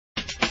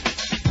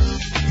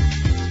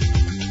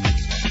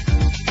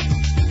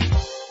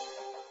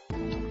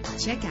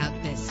Check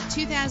out this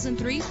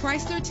 2003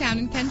 Chrysler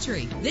Town &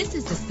 Country. This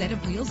is the set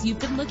of wheels you've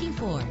been looking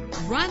for.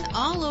 Run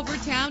all over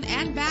town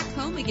and back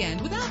home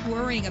again without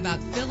worrying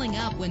about filling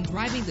up when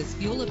driving this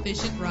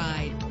fuel-efficient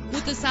ride.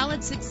 With a solid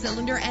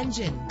 6-cylinder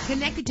engine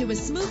connected to a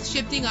smooth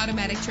shifting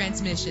automatic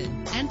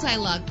transmission,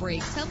 anti-lock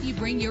brakes help you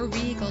bring your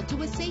vehicle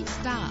to a safe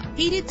stop.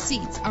 Heated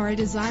seats are a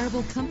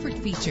desirable comfort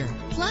feature.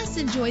 Plus,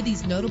 enjoy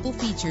these notable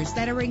features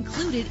that are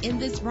included in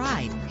this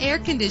ride: air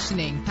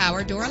conditioning,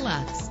 power door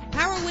locks,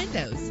 power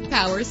windows,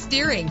 power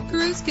steering,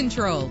 cruise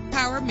control,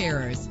 power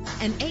mirrors,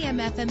 an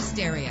AM/FM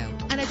stereo,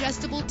 an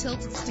adjustable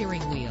tilt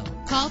steering wheel.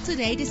 Call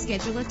today to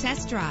schedule a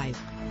test drive.